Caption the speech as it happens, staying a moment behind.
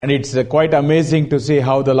And it's quite amazing to see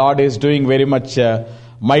how the Lord is doing very much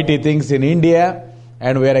mighty things in India.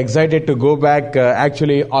 And we are excited to go back.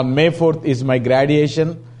 Actually, on May 4th is my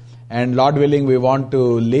graduation. And Lord willing, we want to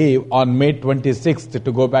leave on May 26th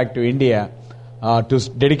to go back to India to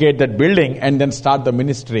dedicate that building and then start the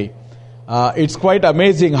ministry. It's quite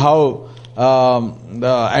amazing how,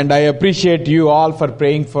 and I appreciate you all for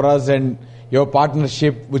praying for us and your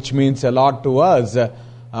partnership, which means a lot to us.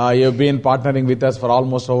 You've been partnering with us for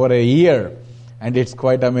almost over a year, and it's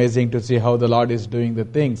quite amazing to see how the Lord is doing the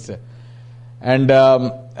things. And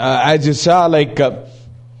as you saw,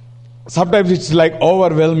 sometimes it's like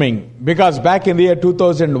overwhelming, because back in the year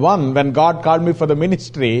 2001, when God called me for the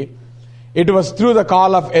ministry, it was through the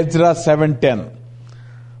call of Ezra 7:10.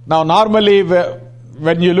 Now, normally,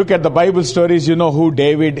 when you look at the Bible stories, you know who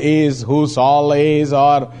David is, who Saul is,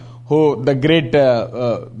 or who the great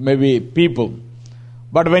maybe people.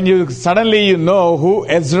 But when you suddenly know who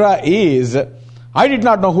Ezra is, I did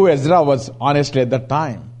not know who Ezra was, honestly, at that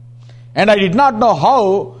time. And I did not know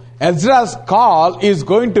how Ezra's call is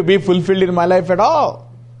going to be fulfilled in my life at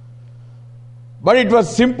all. But it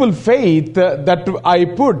was simple faith that I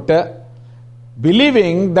put,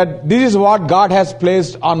 believing that this is what God has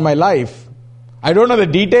placed on my life. I don't know the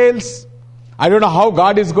details. I don't know how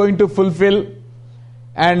God is going to fulfill.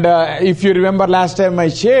 And if you remember last time I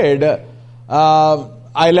shared,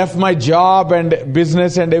 I left my job and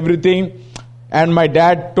business and everything, and my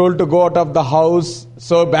dad told to go out of the house.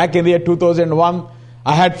 So back in the year 2001,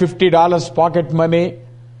 I had $50 pocket money,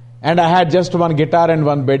 and I had just one guitar and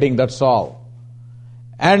one bedding, that's all.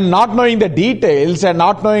 And not knowing the details and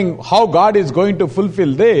not knowing how God is going to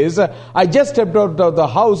fulfill this, I just stepped out of the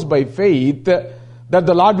house by faith that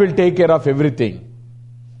the Lord will take care of everything.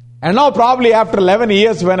 And now probably after 11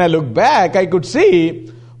 years when I look back, I could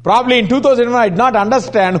see probably in 2001 I did not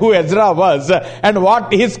understand who Ezra was and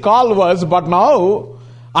what his call was, but now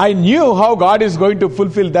I knew how God is going to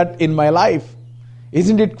fulfill that in my life.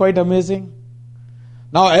 Isn't it quite amazing?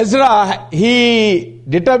 Now Ezra, he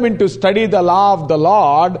determined to study the law of the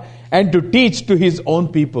Lord and to teach to his own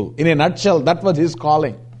people. In a nutshell, that was his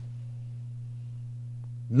calling.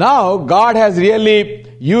 Now God has really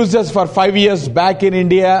used us for 5 years back in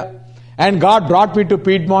India. And God brought me to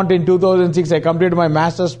Piedmont in 2006. I completed my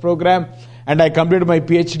master's program and I completed my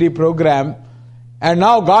PhD program. And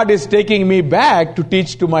now God is taking me back to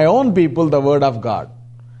teach to my own people the word of God.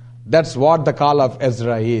 That's what the call of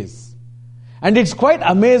Ezra is. And it's quite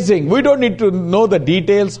amazing. We don't need to know the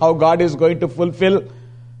details how God is going to fulfill.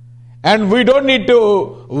 And we don't need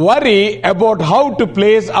to worry about how to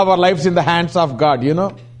place our lives in the hands of God, you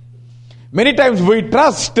know. Many times we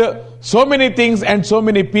trust so many things and so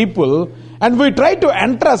many people, and we try to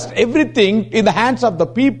entrust everything in the hands of the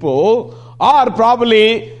people, or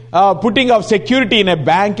probably putting our security in a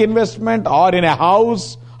bank investment or in a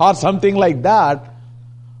house or something like that.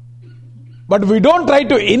 But we don't try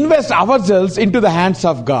to invest ourselves into the hands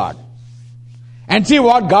of God and see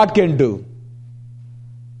what God can do.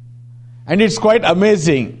 And it's quite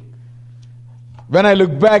amazing. When I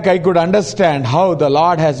look back, I could understand how the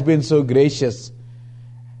Lord has been so gracious.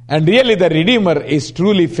 And really the Redeemer is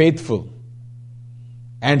truly faithful.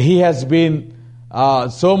 And He has been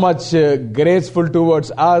so much graceful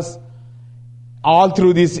towards us all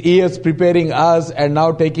through these years, preparing us and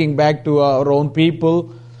now taking back to our own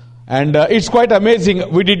people. And it's quite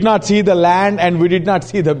amazing. We did not see the land and we did not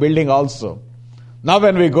see the building also. Now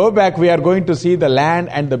when we go back, we are going to see the land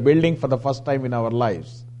and the building for the first time in our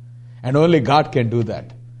lives. And only God can do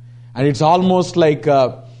that. And it's almost like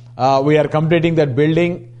we are completing that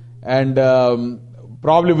building, and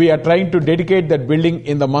probably we are trying to dedicate that building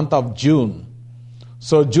in the month of June.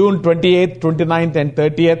 So June 28th, 29th and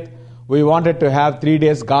 30th, we wanted to have 3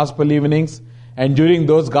 days gospel evenings. And during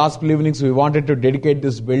those gospel evenings, we wanted to dedicate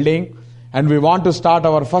this building. And we want to start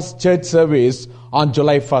our first church service on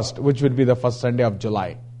July 1st, which will be the first Sunday of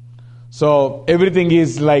July. So everything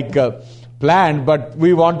is planned, but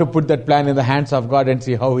we want to put that plan in the hands of God and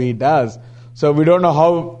see how He does. So we don't know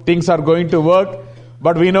how things are going to work,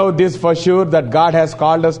 but we know this for sure, that God has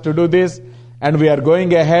called us to do this, and we are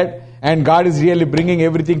going ahead, and God is really bringing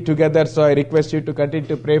everything together. So I request you to continue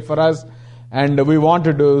to pray for us, and we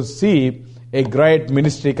wanted to see a great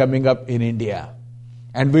ministry coming up in India.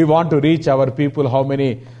 And we want to reach our people. How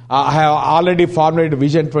many? I have already formulated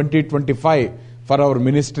Vision 2025 for our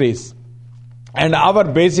ministries. And our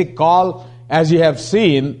basic call, as you have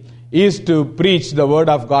seen, is to preach the word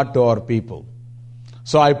of God to our people.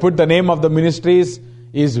 So I put the name of the ministries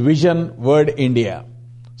is Vision Word India.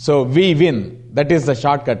 So we win. That is the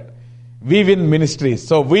shortcut. We win ministries.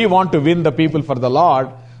 So we want to win the people for the Lord.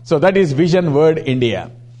 So that is Vision Word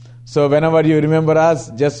India. So whenever you remember us,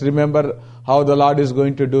 just remember how the Lord is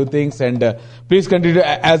going to do things. And please continue.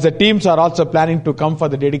 As the teams are also planning to come for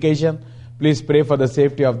the dedication, please pray for the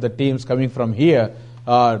safety of the teams coming from here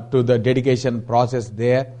to the dedication process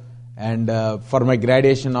there. And for my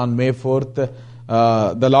graduation on May 4th,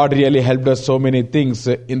 the Lord really helped us so many things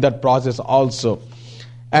in that process also.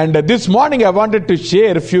 And this morning I wanted to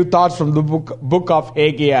share a few thoughts from the book of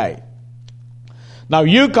Haggai. Now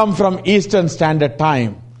you come from Eastern Standard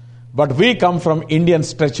Time, but we come from Indian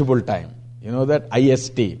Stretchable Time. You know that?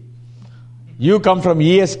 IST. You come from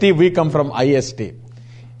EST, we come from IST.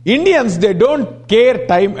 Indians, they don't care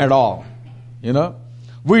time at all. You know,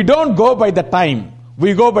 we don't go by the time,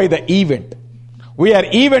 we go by the event. We are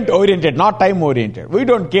event oriented, not time oriented. We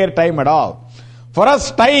don't care time at all. For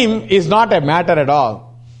us, time is not a matter at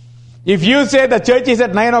all. If you say the church is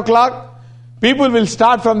at 9 o'clock, people will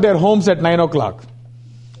start from their homes at 9 o'clock.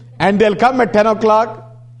 And they'll come at 10 o'clock.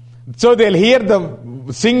 So they'll hear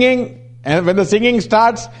the singing. And when the singing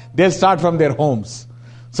starts, they'll start from their homes.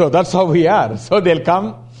 So that's how we are. So they'll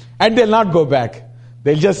come and they'll not go back.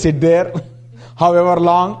 They'll just sit there however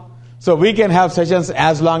long. So we can have sessions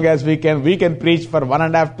as long as we can. We can preach for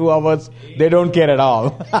 1.5, 2 hours. They don't care at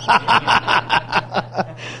all.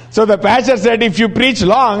 So the pastor said, if you preach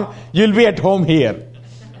long, you'll be at home here.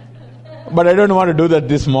 But I don't want to do that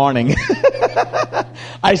this morning.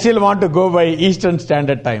 I still want to go by Eastern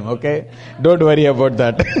Standard Time, okay? Don't worry about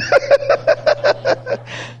that.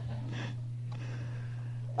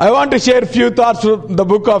 I want to share a few thoughts from the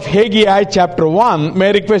book of Haggai chapter 1. May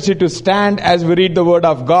I request you to stand as we read the word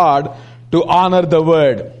of God to honor the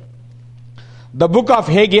word. The book of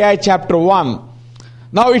Haggai chapter 1.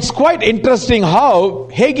 Now it's quite interesting how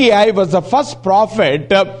Haggai was the first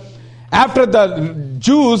prophet after the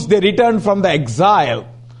Jews, they returned from the exile.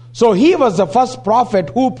 So he was the first prophet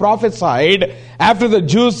who prophesied after the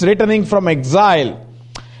Jews returning from exile.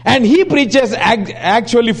 And he preaches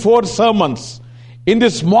actually 4 sermons in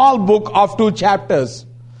this small book of 2 chapters.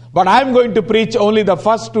 But I'm going to preach only the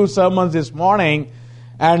first 2 sermons this morning,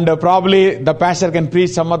 and probably the pastor can preach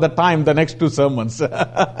some other time the next 2 sermons.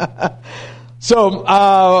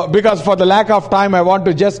 So, because for the lack of time, I want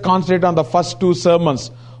to just concentrate on the first 2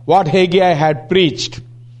 sermons, what Haggai had preached.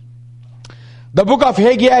 The book of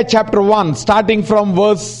Haggai chapter 1, starting from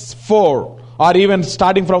verse 4, or even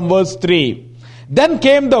starting from verse 3. Then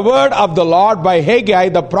came the word of the Lord by Haggai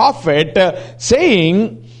the prophet,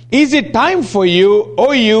 saying, Is it time for you,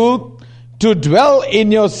 O you, to dwell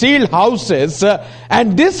in your sealed houses,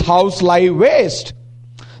 and this house lie waste?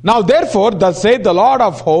 Now therefore, thus saith the Lord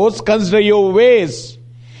of hosts, consider your ways.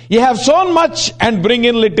 Ye have sown much and bring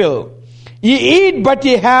in little. Ye eat, but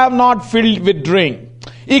ye have not filled with drink.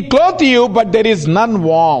 Ye clothe you, but there is none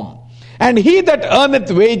warm. And he that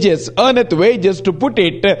earneth wages to put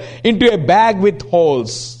it into a bag with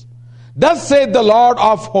holes. Thus saith the Lord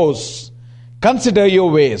of hosts, consider your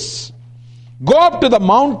ways. Go up to the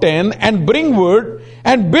mountain and bring wood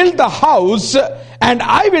and build the house, and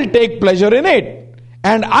I will take pleasure in it.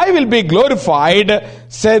 And I will be glorified,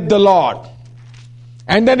 said the Lord.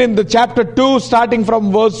 And then in the chapter 2, starting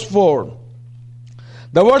from verse 4,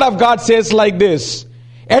 the word of God says like this,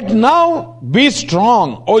 Yet now be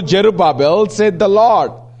strong, O Zerubbabel, said the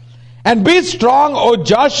Lord. And be strong, O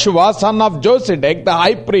Joshua, son of Josedek, the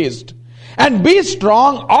high priest. And be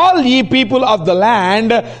strong, all ye people of the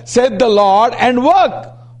land, said the Lord, and work.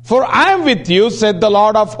 For I am with you, said the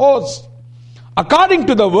Lord of hosts. According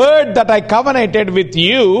to the word that I covenanted with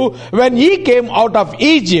you when ye came out of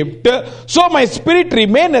Egypt, so my spirit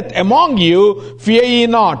remaineth among you, fear ye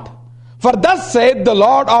not. For thus saith the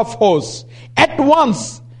Lord of hosts, At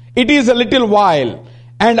once it is a little while,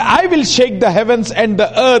 and I will shake the heavens and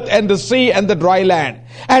the earth and the sea and the dry land.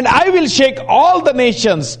 And I will shake all the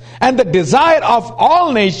nations, and the desire of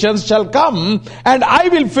all nations shall come, and I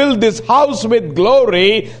will fill this house with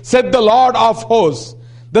glory, said the Lord of hosts.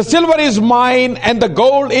 The silver is mine, and the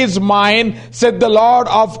gold is mine, said the Lord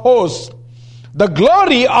of hosts. The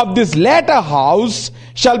glory of this latter house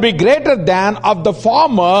shall be greater than of the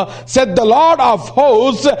former, said the Lord of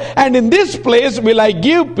hosts, and in this place will I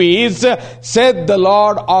give peace, said the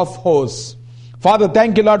Lord of hosts. Father,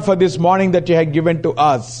 thank you, Lord, for this morning that you have given to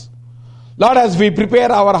us. Lord, as we prepare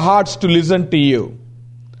our hearts to listen to you,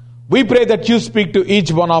 we pray that you speak to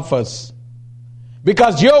each one of us,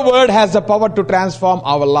 because your word has the power to transform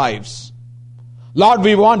our lives. Lord,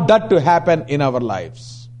 we want that to happen in our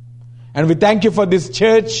lives. And we thank you for this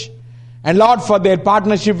church, and Lord, for their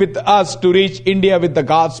partnership with us to reach India with the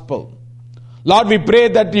gospel. Lord, we pray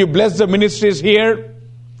that you bless the ministries here,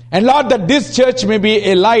 and Lord, that this church may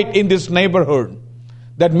be a light in this neighborhood.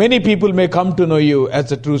 that many people may come to know you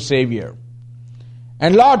as a true Savior.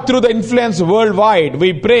 And Lord, through the influence worldwide,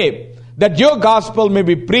 we pray that your gospel may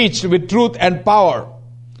be preached with truth and power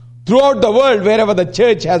throughout the world wherever the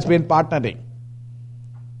church has been partnering.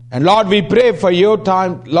 And Lord, we pray for your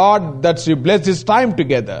time, Lord, that you bless this time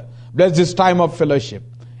together. Bless this time of fellowship.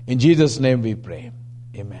 In Jesus' name we pray.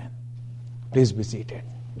 Amen. Please be seated.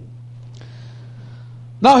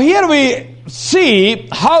 Now here we see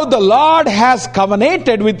how the Lord has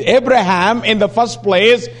covenanted with Abraham in the first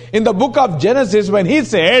place in the book of Genesis when he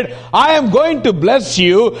said, I am going to bless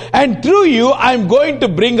you and through you I am going to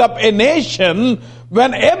bring up a nation.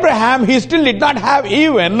 When Abraham, he still did not have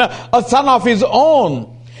even a son of his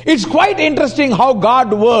own. It's quite interesting how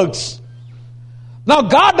God works. Now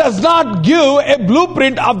God does not give a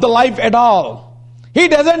blueprint of the life at all. He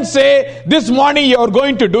doesn't say, this morning you are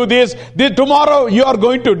going to do this, tomorrow you are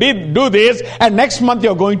going to do this, and next month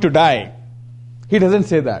you are going to die. He doesn't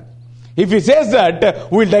say that. If he says that,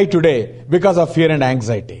 we'll die today because of fear and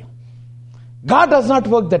anxiety. God does not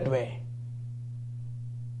work that way.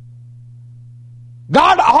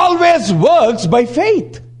 God always works by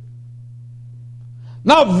faith.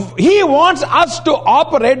 Now, he wants us to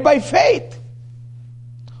operate by faith.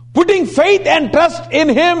 Putting faith and trust in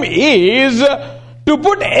him is to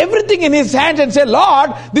put everything in his hands and say,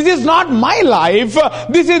 Lord, this is not my life,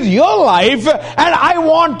 this is your life, and I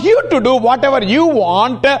want you to do whatever you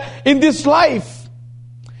want in this life.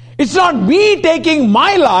 It's not me taking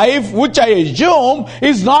my life, which I assume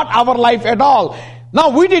is not our life at all. Now,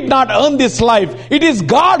 we did not earn this life. It is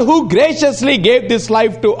God who graciously gave this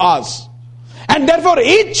life to us. And therefore,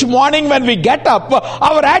 each morning when we get up,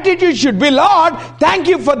 our attitude should be, Lord, thank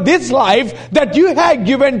you for this life that you have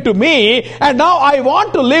given to me. And now I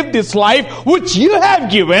want to live this life which you have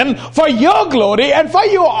given for your glory and for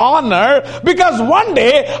your honor. Because one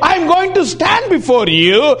day I'm going to stand before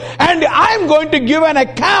you and I'm going to give an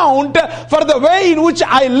account for the way in which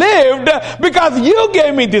I lived. Because you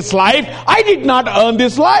gave me this life. I did not earn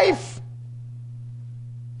this life.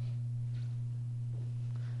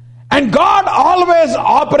 And God always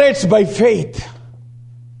operates by faith.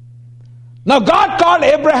 Now God called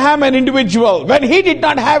Abraham an individual when he did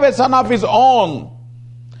not have a son of his own.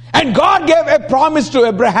 And God gave a promise to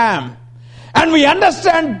Abraham. And we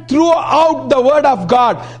understand throughout the word of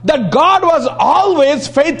God that God was always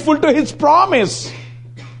faithful to his promise.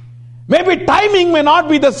 Maybe timing may not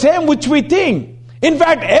be the same which we think. In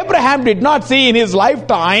fact, Abraham did not see in his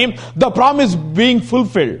lifetime the promise being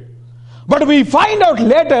fulfilled. But we find out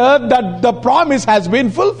later that the promise has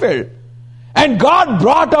been fulfilled. And God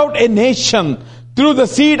brought out a nation through the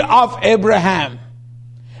seed of Abraham.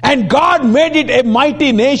 And God made it a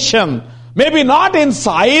mighty nation. Maybe not in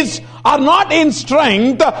size, or not in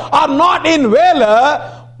strength, or not in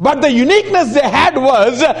valor, but the uniqueness they had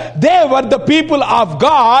was they were the people of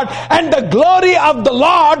God, and the glory of the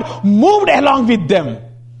Lord moved along with them.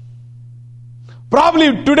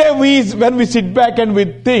 Probably today when we sit back and we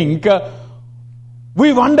think,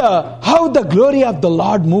 we wonder how the glory of the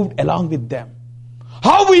Lord moved along with them.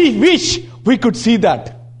 How we wish we could see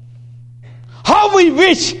that. How we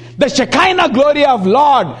wish the Shekinah glory of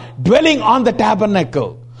Lord dwelling on the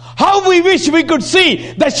tabernacle. How we wish we could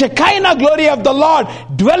see the Shekinah glory of the Lord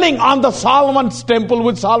dwelling on the Solomon's temple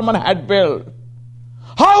which Solomon had built.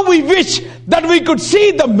 How we wish that we could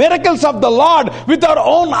see the miracles of the Lord with our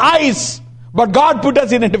own eyes. But God put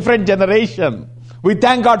us in a different generation. We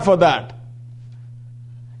thank God for that.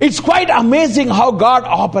 It's quite amazing how God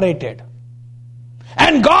operated.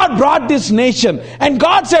 And God brought this nation. And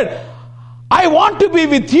God said, I want to be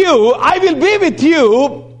with you. I will be with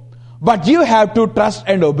you. But you have to trust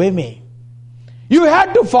and obey me. You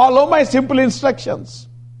have to follow my simple instructions.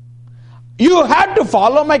 You have to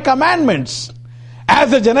follow my commandments.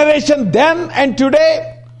 As a generation then and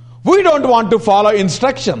today, we don't want to follow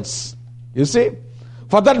instructions. You see?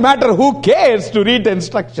 For that matter, who cares to read the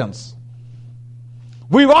instructions?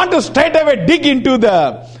 We want to straight away dig into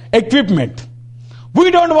the equipment.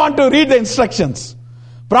 We don't want to read the instructions.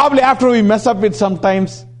 Probably after we mess up with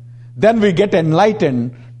sometimes, then we get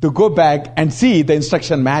enlightened to go back and see the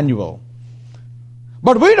instruction manual.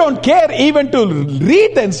 But we don't care even to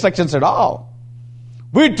read the instructions at all.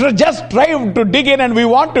 We just try to dig in and we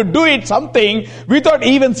want to do it something without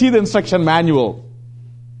even see the instruction manual.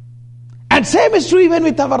 And same is true even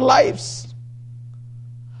with our lives.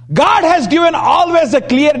 God has given always a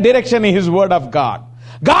clear direction in His Word of God.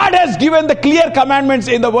 God has given the clear commandments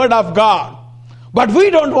in the Word of God. But we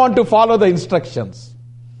don't want to follow the instructions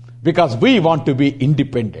because we want to be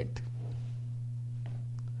independent.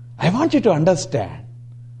 I want you to understand,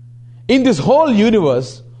 in this whole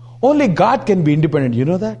universe, Only God can be independent. You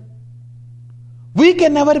know that? We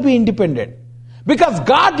can never be independent. Because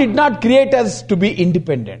God did not create us to be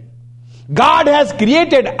independent. God has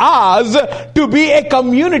created us to be a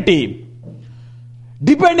community,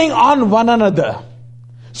 depending on one another,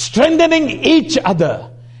 strengthening each other,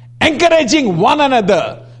 encouraging one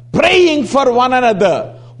another, praying for one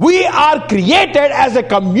another. We are created as a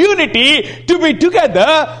community to be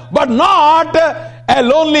together, but not a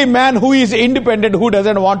lonely man who is independent, who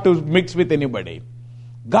doesn't want to mix with anybody.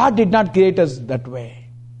 God did not create us that way.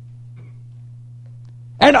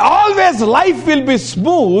 And always life will be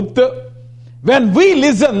smooth when we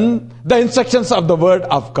listen the instructions of the Word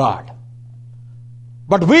of God.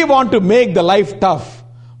 But we want to make the life tough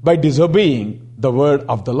by disobeying the Word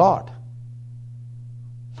of the Lord.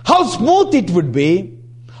 How smooth it would be,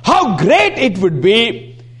 how great it would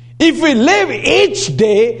be if we live each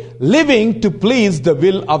day living to please the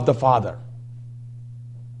will of the Father.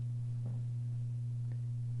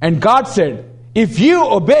 And God said, if you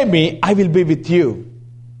obey me, I will be with you.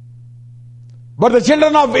 But the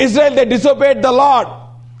children of Israel, they disobeyed the Lord.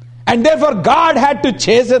 And therefore God had to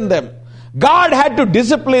chasten them. God had to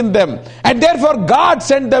discipline them. And therefore God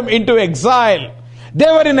sent them into exile. They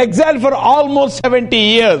were in exile for almost 70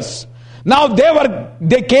 years. Now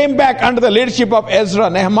they came back under the leadership of Ezra,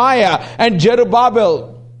 Nehemiah, and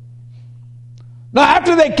Zerubbabel. Now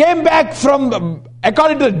after they came back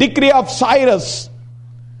according to the decree of Cyrus,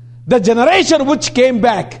 the generation which came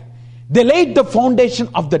back, they laid the foundation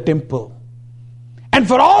of the temple. And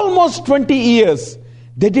for almost 20 years,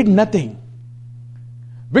 they did nothing.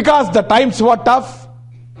 Because the times were tough.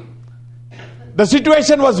 The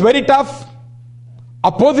situation was very tough.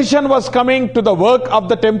 Opposition was coming to the work of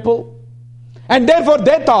the temple. And therefore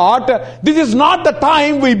they thought, this is not the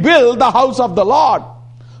time we build the house of the Lord.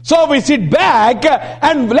 So we sit back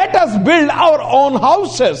and let us build our own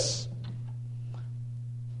houses.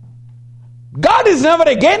 God is never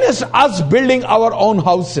against us building our own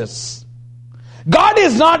houses. God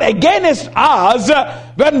is not against us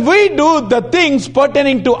when we do the things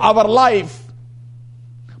pertaining to our life.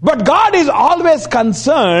 But God is always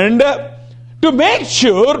concerned to make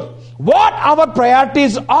sure what our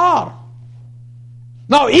priorities are.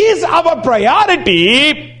 Now, is our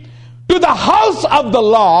priority to the house of the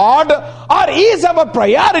Lord, or is our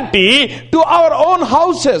priority to our own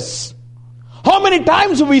houses? How many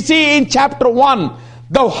times we see in chapter 1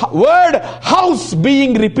 the word house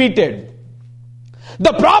being repeated?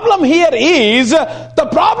 The problem here is, the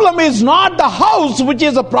problem is not the house which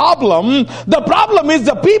is a problem. The problem is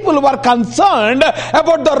the people who are concerned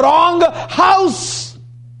about the wrong house.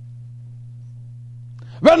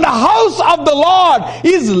 When the house of the Lord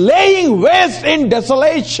is laying waste in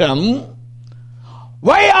desolation,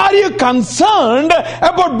 why are you concerned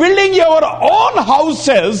about building your own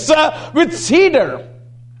houses with cedar?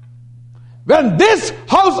 When this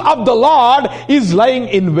house of the Lord is lying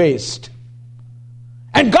in waste.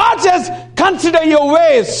 And God says, consider your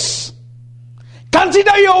ways.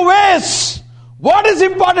 Consider your ways. What is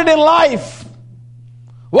important in life?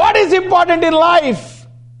 What is important in life?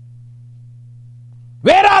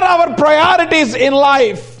 Where are our priorities in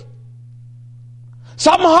life?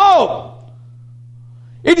 Somehow,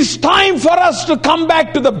 it is time for us to come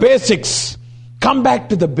back to the basics. Come back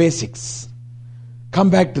to the basics. Come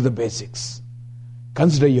back to the basics.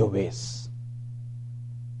 Consider your ways.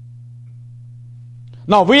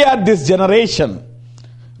 Now we are this generation,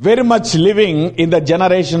 very much living in the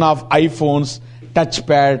generation of iPhones,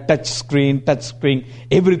 touchpad, touch screen,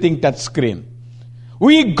 everything touch screen.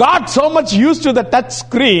 We got so much used to the touch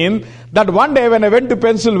screen that one day when I went to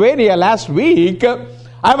Pennsylvania last week,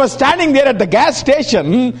 I was standing there at the gas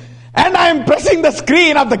station and I am pressing the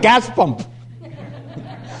screen of the gas pump.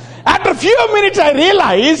 After a few minutes I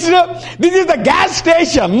realized this is the gas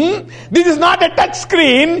station. This is not a touch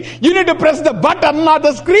screen. You need to press the button, not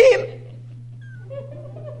the screen.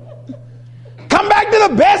 Come back to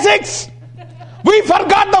the basics. We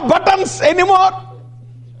forgot the buttons anymore.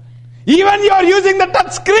 Even you are using the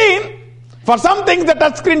touch screen. For some things the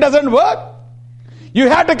touch screen doesn't work. You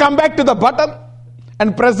have to come back to the button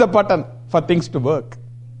and press the button for things to work.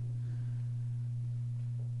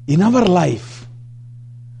 In our life,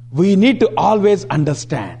 we need to always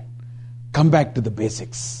understand, come back to the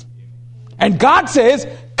basics. And God says,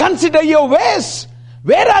 consider your ways.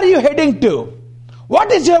 Where are you heading to?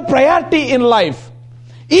 What is your priority in life?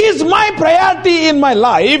 Is my priority in my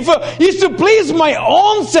life is to please my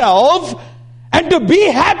own self and to be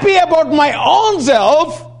happy about my own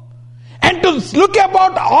self and to look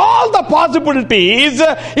about all the possibilities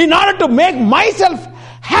in order to make myself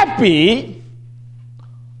happy?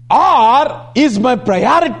 Or is my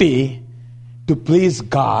priority to please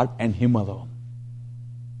God and Him alone?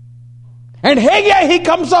 And Haggai, he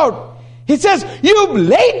comes out. He says, you've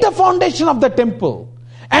laid the foundation of the temple.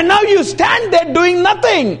 And now you stand there doing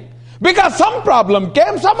nothing. Because some problem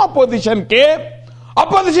came, some opposition came.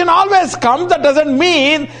 Opposition always comes. That doesn't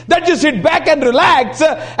mean that you sit back and relax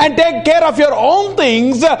and take care of your own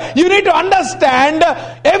things. You need to understand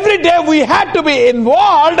every day we have to be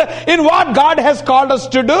involved in what God has called us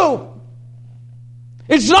to do.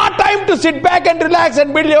 It's not time to sit back and relax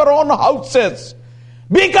and build your own houses.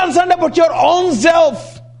 Be concerned about your own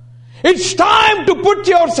self. It's time to put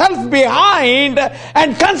yourself behind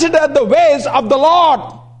and consider the ways of the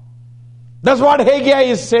Lord. That's what Haggai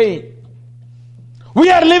is saying. We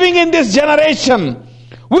are living in this generation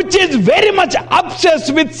which is very much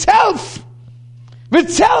obsessed with self. With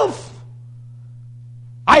self.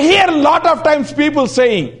 I hear a lot of times people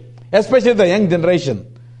saying, especially the young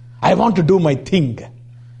generation, I want to do my thing.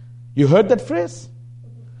 You heard that phrase?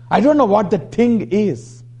 I don't know what the thing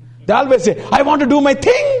is. They always say, I want to do my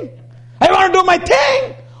thing. I want to do my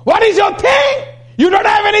thing. What is your thing? You don't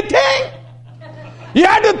have anything. You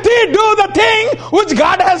have to do the thing which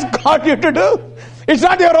God has got you to do. It's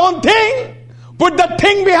not your own thing. Put the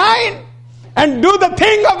thing behind and do the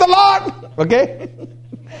thing of the Lord. Okay?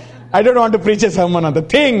 I don't want to preach a sermon on the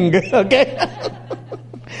thing. Okay?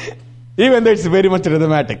 Even though it's very much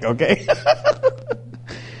rhythmatic. Okay?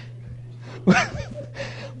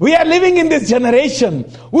 We are living in this generation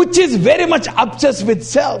which is very much obsessed with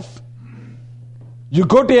self. You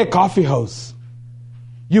go to a coffee house.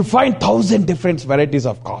 You find 1,000 different varieties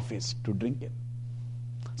of coffees to drink in.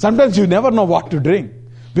 Sometimes you never know what to drink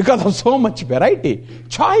because of so much variety,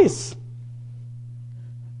 choice.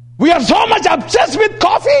 We are so much obsessed with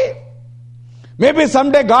coffee. Maybe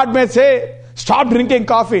someday God may say, stop drinking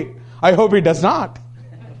coffee. I hope He does not.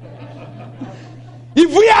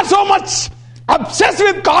 If we are so much obsessed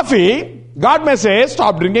with coffee, God may say,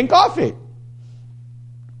 stop drinking coffee.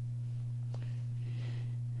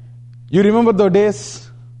 You remember those days?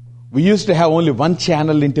 We used to have only one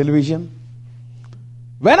channel in television.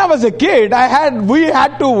 When I was a kid, we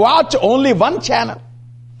had to watch only one channel.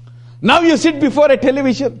 Now you sit before a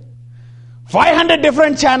television, 500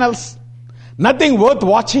 different channels, nothing worth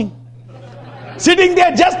watching. Sitting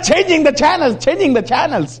there just changing the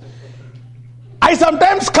channels. I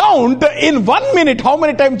sometimes count in 1 minute how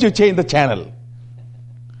many times you change the channel.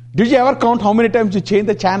 Did you ever count how many times you change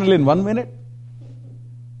the channel in 1 minute?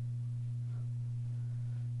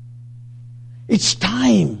 It's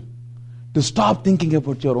time to stop thinking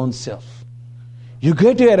about your own self. You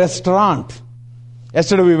go to a restaurant.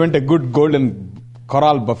 Yesterday we went to a good Golden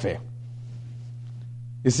Corral buffet.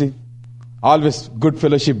 You see, always good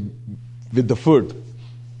fellowship with the food.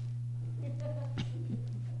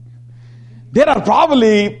 There are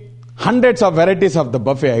probably hundreds of varieties of the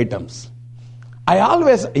buffet items. I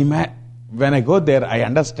always when I go there, I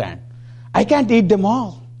understand. I can't eat them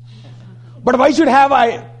all. But why should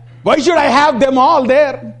I have them all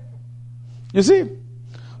there? You see,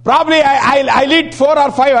 probably I'll eat 4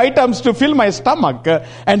 or 5 items to fill my stomach,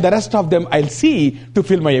 and the rest of them I'll see to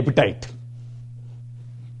fill my appetite.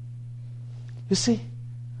 You see,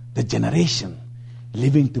 the generation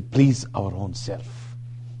living to please our own self.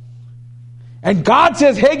 And God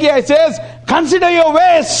says, Haggai says, consider your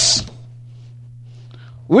ways.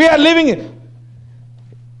 We are living,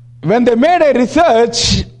 when they made a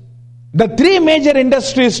research, the 3 major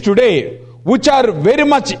industries today, which are very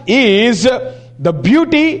much is the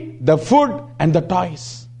beauty, the food, and the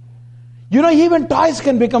toys. You know, even toys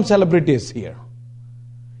can become celebrities here.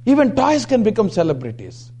 Even toys can become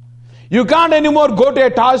celebrities. You can't anymore go to a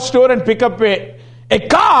toy store and pick up a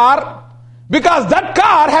car, because that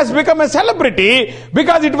car has become a celebrity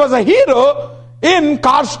because it was a hero in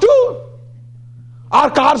Cars 2 or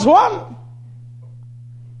Cars 1.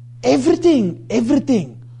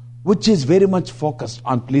 Everything which is very much focused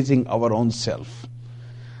on pleasing our own self.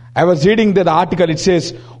 I was reading the article, it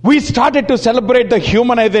says, we started to celebrate the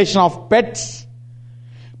humanization of pets.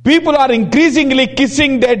 People are increasingly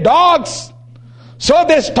kissing their dogs, so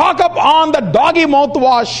they stock up on the doggy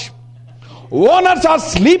mouthwash. Owners are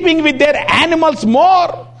sleeping with their animals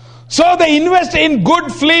more, so they invest in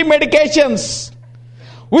good flea medications.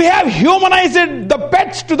 We have humanized the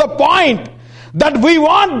pets to the point that we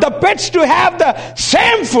want the pets to have the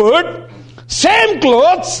same food, same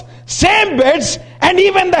clothes, same beds, and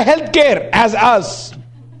even the health care as us.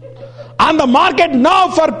 On the market now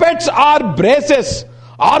for pets are braces,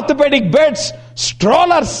 orthopedic beds,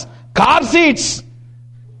 strollers, car seats,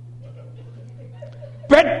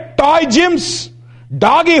 pet toy gyms,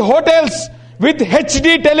 doggy hotels with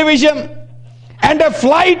HD television and a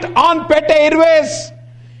flight on Pet Airways,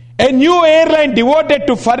 a new airline devoted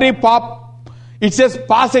to furry pop. It says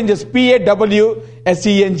passengers,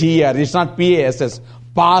 P-A-W-S-E-N-G-E-R. It's not P-A-S-S.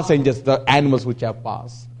 Passengers, the animals which have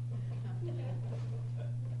passed.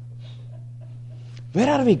 Where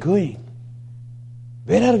are we going?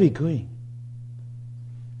 Where are we going?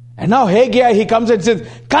 And now Haggai, he comes and says,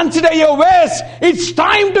 consider your ways. It's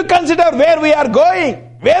time to consider where we are going.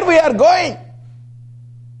 Where we are going.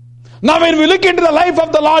 Now when we look into the life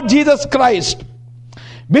of the Lord Jesus Christ,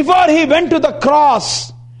 before he went to the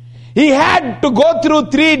cross, he had to go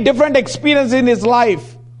through 3 different experiences in his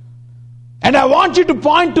life. And I want you to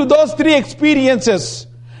point to those 3 experiences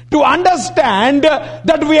to understand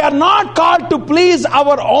that we are not called to please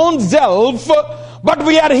our own self, but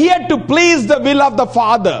we are here to please the will of the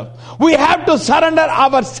Father. We have to surrender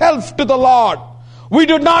ourselves to the Lord. We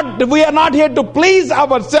are not here to please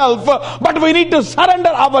ourselves, but we need to surrender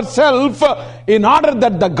ourselves in order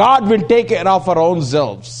that the God will take care of our own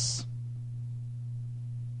selves.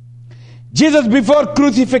 Jesus, before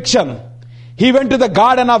crucifixion, he went to the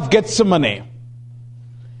Garden of Gethsemane.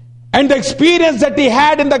 And the experience that he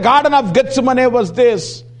had in the Garden of Gethsemane was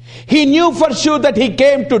this. He knew for sure that he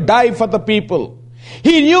came to die for the people.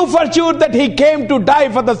 He knew for sure that he came to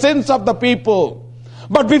die for the sins of the people.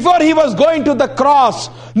 But before he was going to the cross,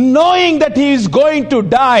 knowing that he is going to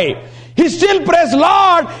die, he still prays,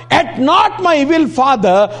 Lord, yet not my will,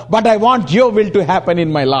 Father, but I want your will to happen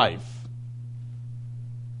in my life.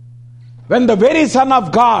 When the very Son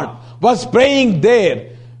of God was praying there,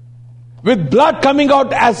 with blood coming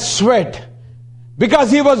out as sweat,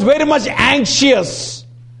 because he was very much anxious,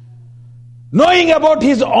 knowing about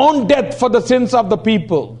his own death for the sins of the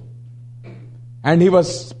people. And he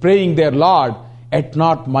was praying there, Lord, yet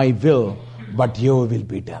not my will, but your will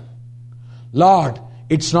be done. Lord,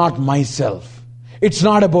 it's not myself. It's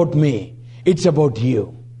not about me. It's about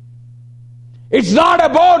you. It's not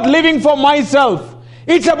about living for myself.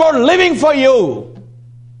 It's about living for you.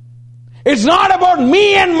 It's not about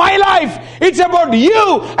me and my life. It's about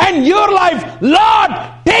you and your life. Lord,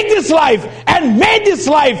 take this life and may this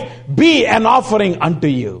life be an offering unto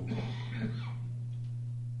you.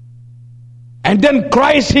 And then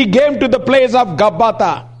Christ, he came to the place of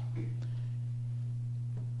Gabbatha.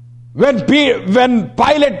 When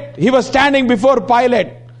Pilate, he was standing before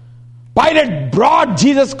Pilate. Pilate brought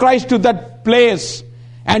Jesus Christ to that place.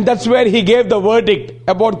 And that's where he gave the verdict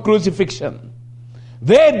about crucifixion.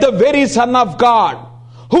 Where the very Son of God,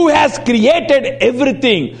 who has created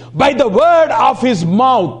everything by the word of his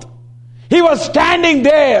mouth, he was standing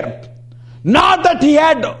there. Not that he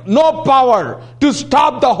had no power to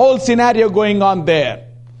stop the whole scenario going on there.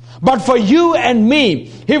 But for you and me,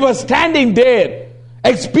 he was standing there,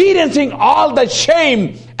 experiencing all the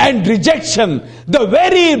shame and rejection. The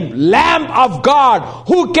very Lamb of God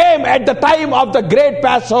who came at the time of the great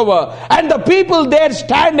Passover, and the people there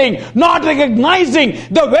standing, not recognizing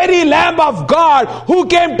the very Lamb of God who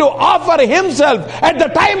came to offer himself at the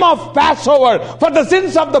time of Passover for the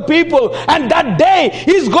sins of the people. And that day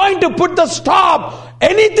he's going to put the stop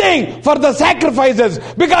anything for the sacrifices,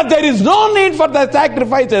 because there is no need for the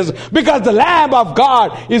sacrifices, because the Lamb of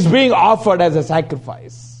God is being offered as a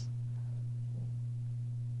sacrifice.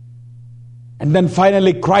 And then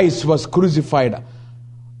finally Christ was crucified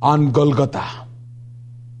on Golgotha.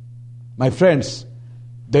 My friends,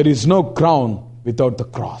 there is no crown without the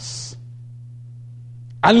cross.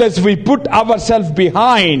 Unless we put ourselves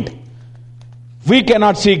behind, we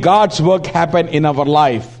cannot see God's work happen in our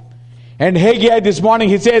life. And Haggai this morning,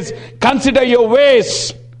 he says, consider your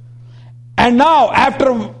ways. And now,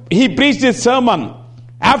 after he preached his sermon,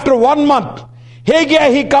 after 1 month,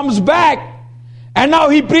 Haggai, he comes back. And now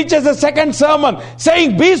he preaches a second sermon,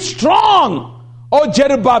 saying, be strong, O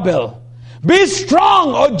Zerubbabel. Be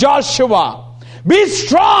strong, O Joshua. Be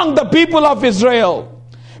strong, the people of Israel.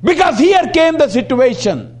 Because here came the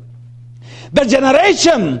situation. The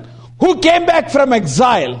generation who came back from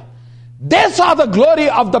exile, they saw the glory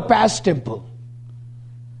of the past temple.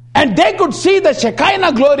 And they could see the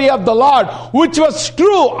Shekinah glory of the Lord, which was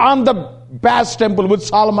true on the past temple which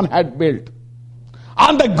Solomon had built.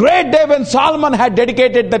 On the great day when Solomon had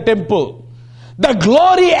dedicated the temple, the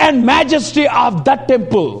glory and majesty of that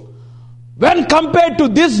temple, when compared to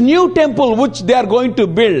this new temple which they are going to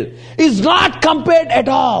build, is not compared at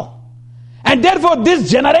all. And therefore this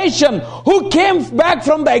generation who came back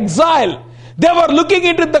from the exile, they were looking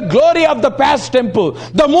into the glory of the past temple.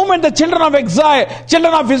 The moment the children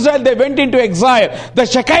of Israel, they went into exile, the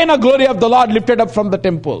Shekinah glory of the Lord lifted up from the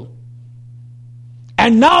temple.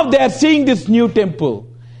 And now they are seeing this new temple.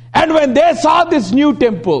 And when they saw this new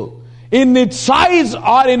temple, in its size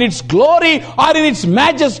or in its glory or in its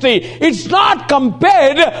majesty. It's not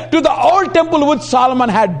compared to the old temple which Solomon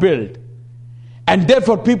had built. And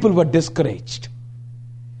therefore people were discouraged.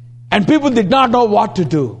 And people did not know what to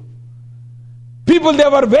do. People, they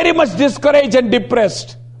were very much discouraged and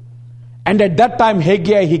depressed. And at that time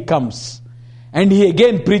Haggai, he comes. And he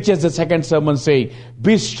again preaches the second sermon saying,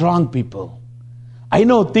 be strong people. I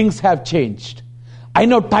know things have changed. I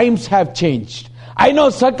know times have changed. I know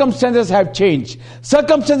circumstances have changed.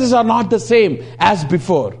 Circumstances are not the same as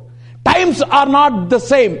before. Times are not the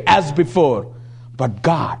same as before. But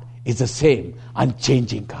God is the same,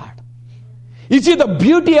 unchanging God. You see, the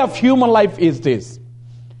beauty of human life is this.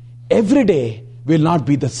 Every day will not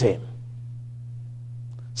be the same.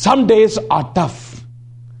 Some days are tough.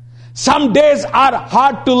 Some days are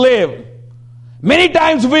hard to live. Many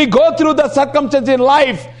times we go through the circumstances in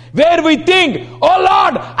life where we think, oh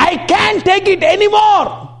Lord, I can't take it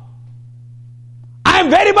anymore. I am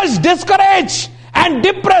very much discouraged and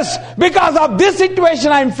depressed because of this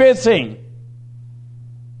situation I am facing.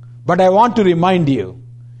 But I want to remind you,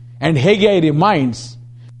 and Haggai reminds,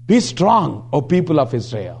 be strong, O people of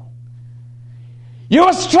Israel.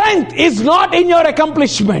 Your strength is not in your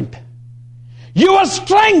accomplishment. Your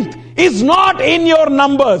strength is not in your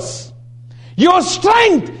numbers. Your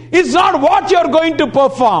strength is not what you're going to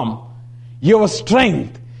perform. Your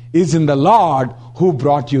strength is in the Lord who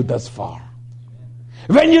brought you thus far.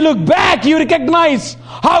 When you look back, you recognize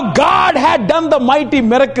how God had done the mighty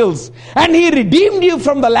miracles and He redeemed you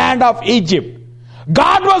from the land of Egypt.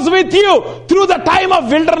 God was with you through the time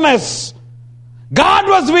of wilderness. God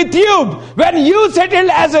was with you when you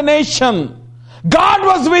settled as a nation. God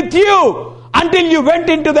was with you until you went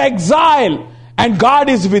into the exile. And God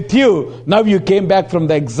is with you. Now you came back from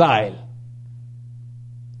the exile.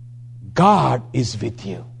 God is with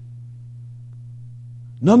you.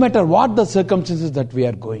 No matter what the circumstances that we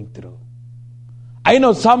are going through. I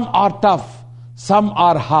know some are tough, some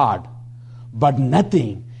are hard, but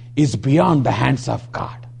nothing is beyond the hands of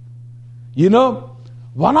God. You know,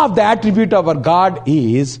 one of the attributes of our God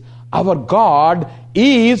is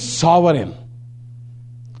sovereign.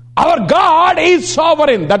 Our God is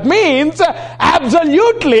sovereign. That means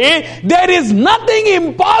absolutely there is nothing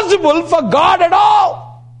impossible for God at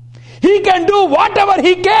all. He can do whatever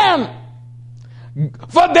He can.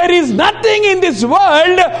 For there is nothing in this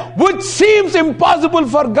world which seems impossible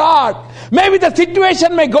for God. Maybe the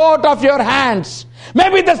situation may go out of your hands.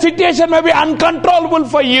 Maybe the situation may be uncontrollable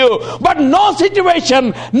for you. But no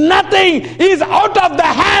situation, nothing is out of the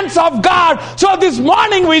hands of God. So this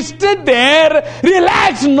morning we sit there,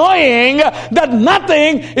 relax, knowing that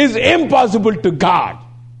nothing is impossible to God.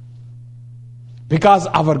 Because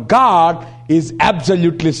our God is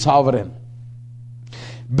absolutely sovereign.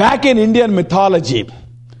 Back in Indian mythology,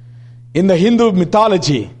 in the Hindu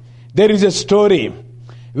mythology, there is a story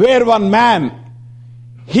where one man,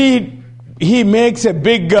 he makes a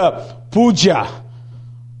big puja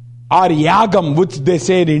or yagam, which they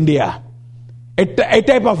say in India, a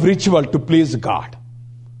type of ritual to please God.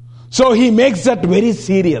 So he makes that very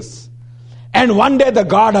serious. And one day the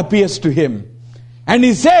God appears to him and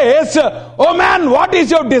he says, oh man, what is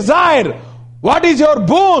your desire? What is your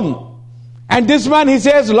boon? And this man, he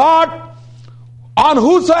says, Lord, on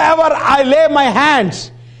whosoever I lay my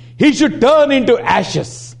hands, he should turn into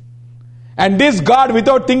ashes. And this God,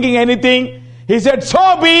 without thinking anything, he said,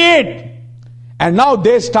 so be it. And now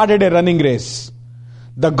they started a running race.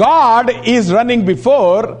 The God is running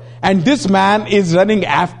before and this man is running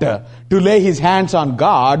after to lay his hands on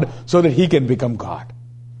God so that he can become God.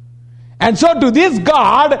 And so to this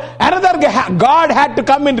God, another God had to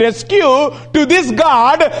come in rescue to this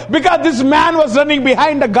God because this man was running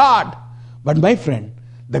behind the God. But my friend,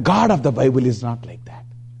 the God of the Bible is not like that.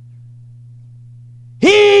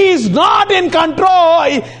 He is not in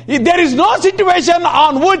control. There is no situation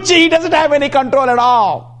on which He doesn't have any control at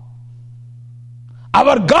all.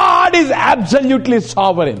 Our God is absolutely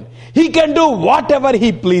sovereign. He can do whatever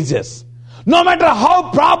He pleases. No matter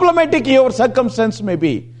how problematic your circumstance may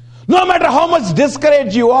be. No matter how much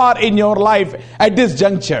discouraged you are in your life at this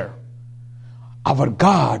juncture. Our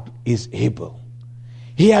God is able.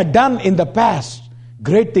 He had done in the past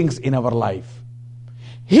great things in our life.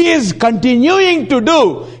 He is continuing to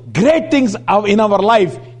do great things in our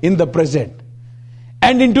life in the present.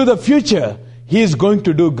 And into the future, He is going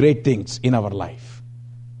to do great things in our life.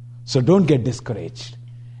 So don't get discouraged.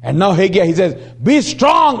 And now Haggai, he says, be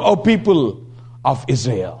strong, O people of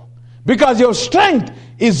Israel. Because your strength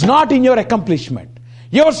is not in your accomplishment.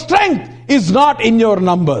 Your strength is not in your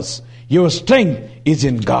numbers. Your strength is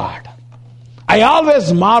in God. I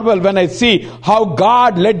always marvel when I see how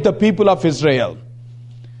God led the people of Israel.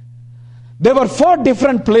 There were 4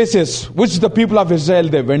 different places which the people of Israel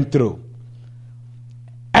they went through.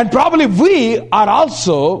 And probably we are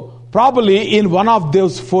also probably in one of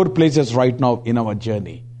those 4 places right now in our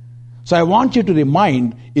journey. So I want you to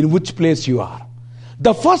remind in which place you are.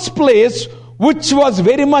 The first place which was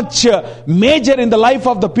very much major in the life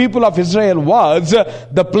of the people of Israel was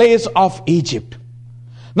the place of Egypt.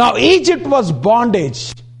 Now Egypt was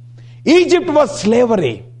bondage. Egypt was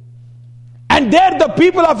slavery. And there the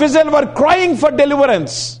people of Israel were crying for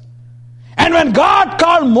deliverance. And when God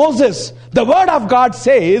called Moses, the word of God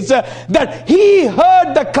says that he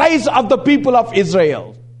heard the cries of the people of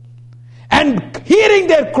Israel. And hearing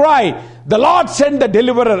their cry, the Lord sent the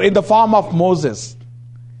deliverer in the form of Moses.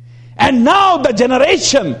 And now the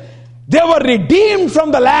generation, they were redeemed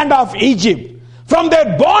from the land of Egypt, from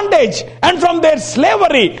their bondage and from their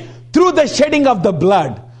slavery through the shedding of the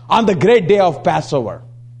blood on the great day of Passover.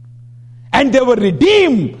 And they were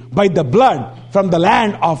redeemed by the blood from the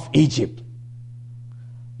land of Egypt.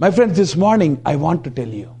 My friends, this morning I want to tell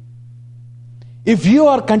you, if you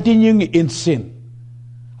are continuing in sin,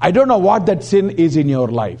 I don't know what that sin is in your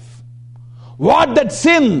life. What that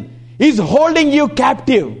sin is holding you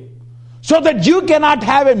captive so that you cannot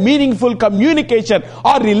have a meaningful communication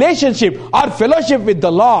or relationship or fellowship with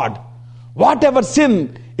the Lord. Whatever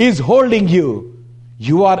sin is holding you,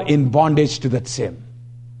 you are in bondage to that sin.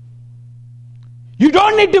 You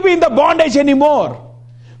don't need to be in the bondage anymore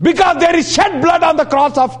because there is shed blood on the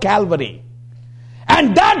cross of Calvary.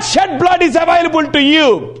 And that shed blood is available to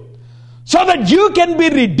you so that you can be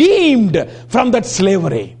redeemed from that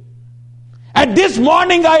slavery. And this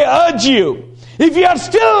morning I urge you, if you are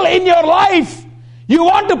still in your life, you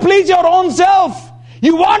want to please your own self,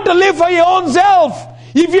 you want to live for your own self,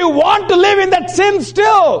 if you want to live in that sin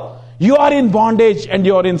still, you are in bondage and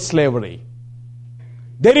you are in slavery.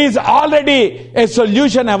 There is already a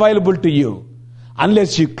solution available to you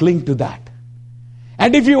unless you cling to that.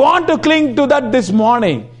 And if you want to cling to that this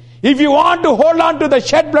morning, if you want to hold on to the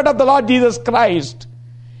shed blood of the Lord Jesus Christ,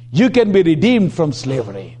 you can be redeemed from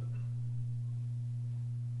slavery.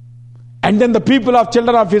 And then the people of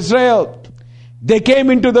children of Israel, they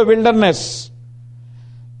came into the wilderness.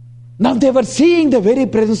 Now they were seeing the very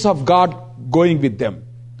presence of God going with them.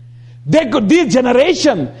 This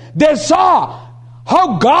generation, they saw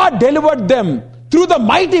how God delivered them through the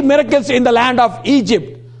mighty miracles in the land of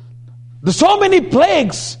Egypt. So many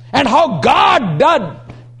plagues, and how God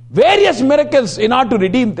did various miracles in order to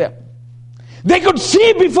redeem them. They could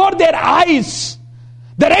see before their eyes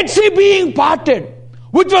the Red Sea being parted,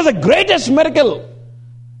 which was the greatest miracle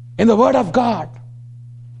in the Word of God.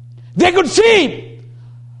 They could see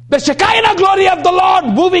the Shekinah glory of the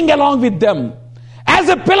Lord moving along with them as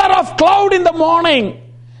a pillar of cloud in the morning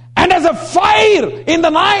and as a fire in the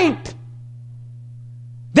night.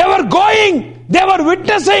 They were going, they were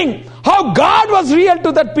witnessing how God was real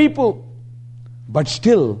to that people. But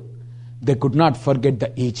still, they could not forget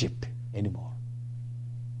the Egypt anymore.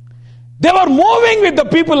 They were moving with the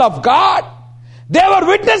people of God. They were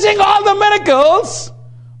witnessing all the miracles,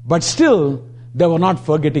 but still they were not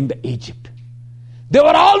forgetting the Egypt. They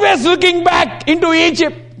were always looking back into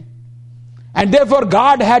Egypt. And therefore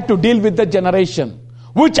God had to deal with the generation,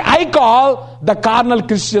 which I call the carnal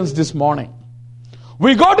Christians this morning.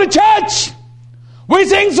 We go to church, we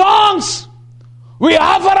sing songs, we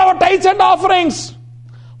offer our tithes and offerings,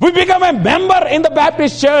 we become a member in the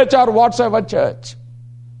Baptist church or whatsoever church.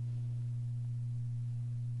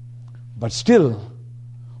 But still,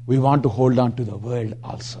 we want to hold on to the world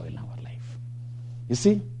also in our life. You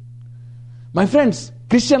see? My friends,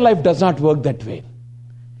 Christian life does not work that way.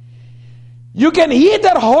 You can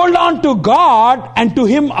either hold on to God and to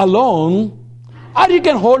Him alone, or you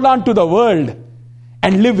can hold on to the world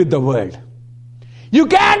and live with the world. You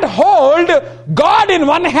can't hold God in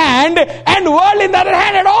one hand and world in the other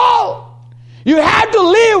hand at all. You have to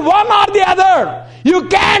live one or the other. You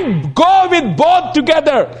can't go with both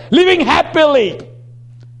together, living happily.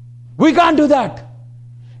 We can't do that.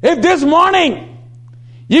 If this morning,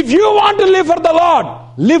 if you want to live for the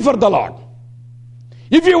Lord, live for the Lord.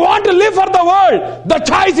 If you want to live for the world, the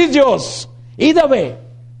choice is yours. Either way.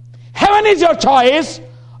 Heaven is your choice,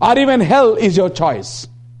 or even hell is your choice.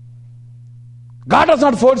 God does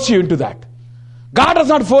not force you into that. God does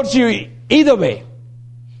not force you either way.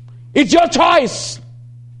 It's your choice.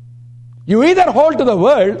 You either hold to the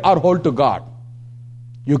world or hold to God.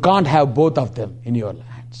 You can't have both of them in your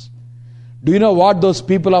hands. Do you know what those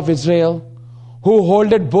people of Israel who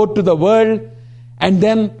holded both to the world and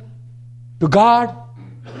then to God,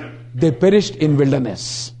 they perished in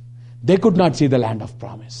wilderness. They could not see the land of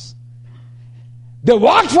promise. They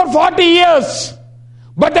walked for 40 years,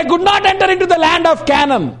 but they could not enter into the land of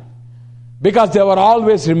Canaan because they were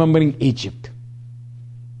always remembering Egypt.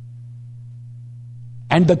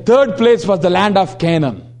 And the third place was the land of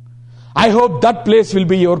Canaan. I hope that place will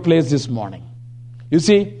be your place this morning. You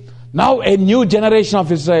see, now a new generation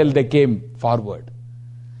of Israel, they came forward.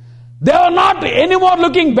 They were not anymore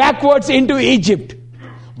looking backwards into Egypt,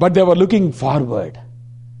 but they were looking forward.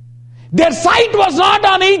 Their sight was not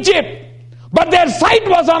on Egypt, but their sight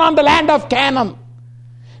was on the land of Canaan.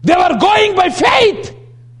 They were going by faith.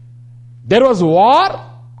 There was war,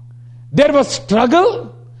 there was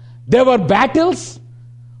struggle, there were battles,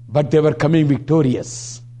 but they were coming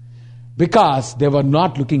victorious because they were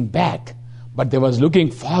not looking back, but they was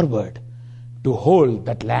looking forward to hold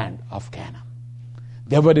that land of Canaan.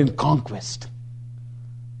 They were in conquest.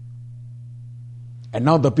 And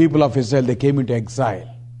now the people of Israel, they came into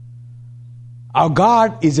exile. Our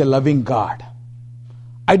God is a loving God.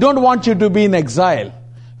 I don't want you to be in exile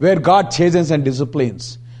where God chastens and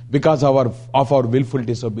disciplines because of our willful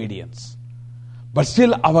disobedience. But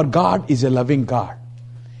still our God is a loving God.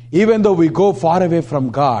 Even though we go far away from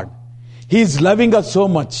God, He is loving us so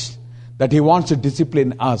much that He wants to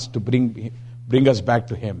discipline us to bring us back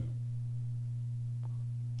to Him.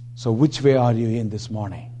 So which way are you in this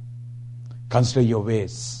morning? Consider your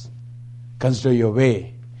ways. Consider your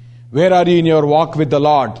way. Where are you in your walk with the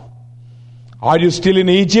Lord? Are you still in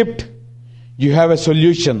Egypt? You have a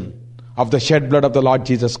solution of the shed blood of the Lord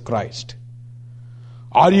Jesus Christ.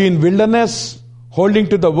 Are you in wilderness, holding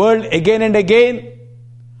to the world again and again?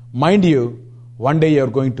 Mind you, one day you are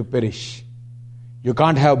going to perish. You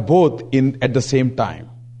can't have both at the same time.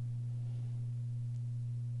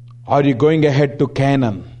 Are you going ahead to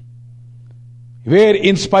Canaan, where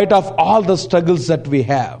in spite of all the struggles that we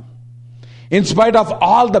have, in spite of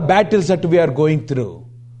all the battles that we are going through,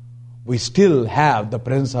 we still have the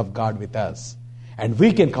presence of God with us, and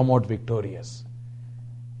we can come out victorious.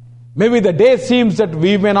 Maybe the day seems that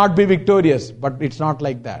we may not be victorious, but it's not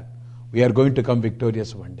like that. We are going to come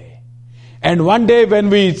victorious one day. And one day when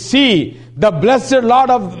we see the blessed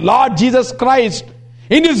Lord Jesus Christ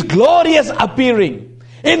in His glorious appearing,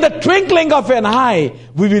 in the twinkling of an eye,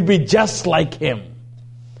 we will be just like Him.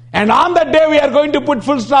 And on that day we are going to put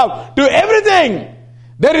full stop to everything.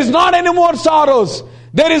 There is not any more sorrows.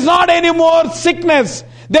 There is not any more sickness.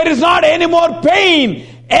 There is not any more pain.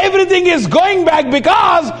 Everything is going back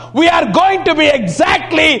because we are going to be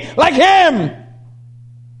exactly like Him.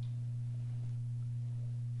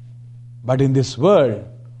 But in this world,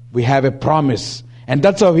 we have a promise. And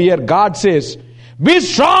that's how here God says, be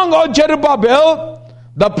strong, O Zerubbabel.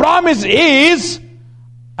 The promise is,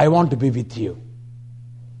 I want to be with you.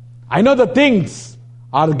 I know the things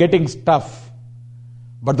are getting tough,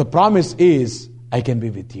 but the promise is, I can be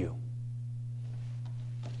with you.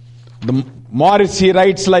 Morrissey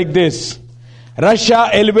writes like this: Russia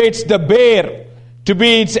elevates the bear to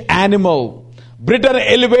be its animal. Britain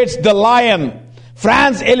elevates the lion.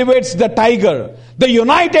 France elevates the tiger. The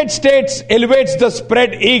United States elevates the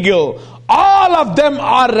spread eagle. All of them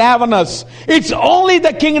are ravenous. It's only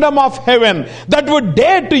the kingdom of heaven that would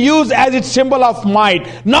dare to use as its symbol of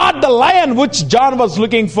might, not the lion which John was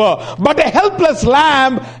looking for, but a helpless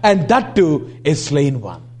lamb, and that too a slain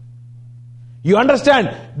one. You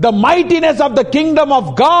understand? The mightiness of the kingdom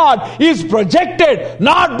of God is projected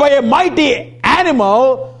not by a mighty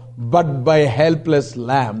animal, but by a helpless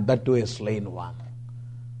lamb, that too a slain one.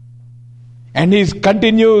 And he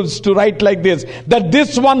continues to write like this, that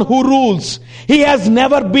this one who rules, he has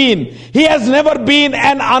never been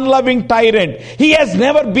an unloving tyrant. He has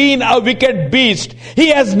never been a wicked beast. He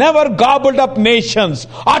has never gobbled up nations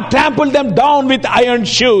or trampled them down with iron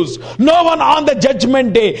shoes. No one on the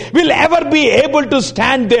judgment day will ever be able to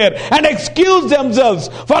stand there and excuse themselves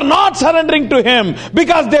for not surrendering to him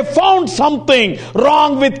because they found something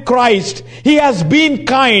wrong with Christ. He has been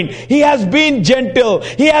kind. He has been gentle.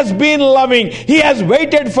 He has been loving. He has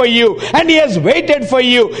waited for you, and He has waited for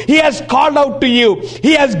you. He has called out to you.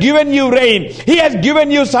 He has given you rain. He has given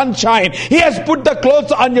you sunshine. He has put the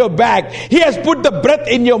clothes on your back. He has put the breath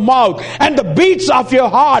in your mouth, and the beats of your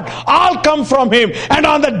heart all come from Him. And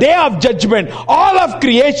on the day of judgment, all of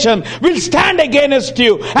creation will stand against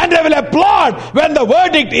you, and they will applaud when the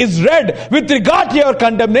verdict is read with regard to your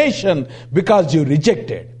condemnation, because you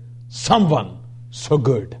rejected someone so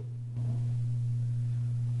good.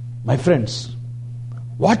 My friends,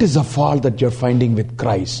 what is the fault that you're finding with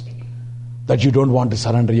Christ that you don't want to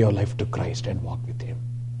surrender your life to Christ and walk with Him?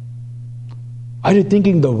 Are you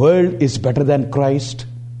thinking the world is better than Christ?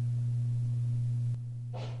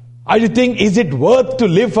 Are you think, is it worth to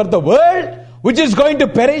live for the world, which is going to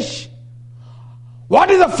perish? What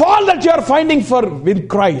is the fault that you are finding with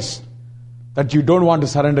Christ, that you don't want to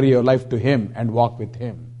surrender your life to Him and walk with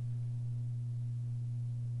Him?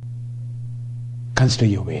 Consider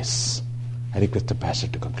your ways. I request the pastor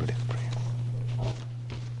to conclude his prayer.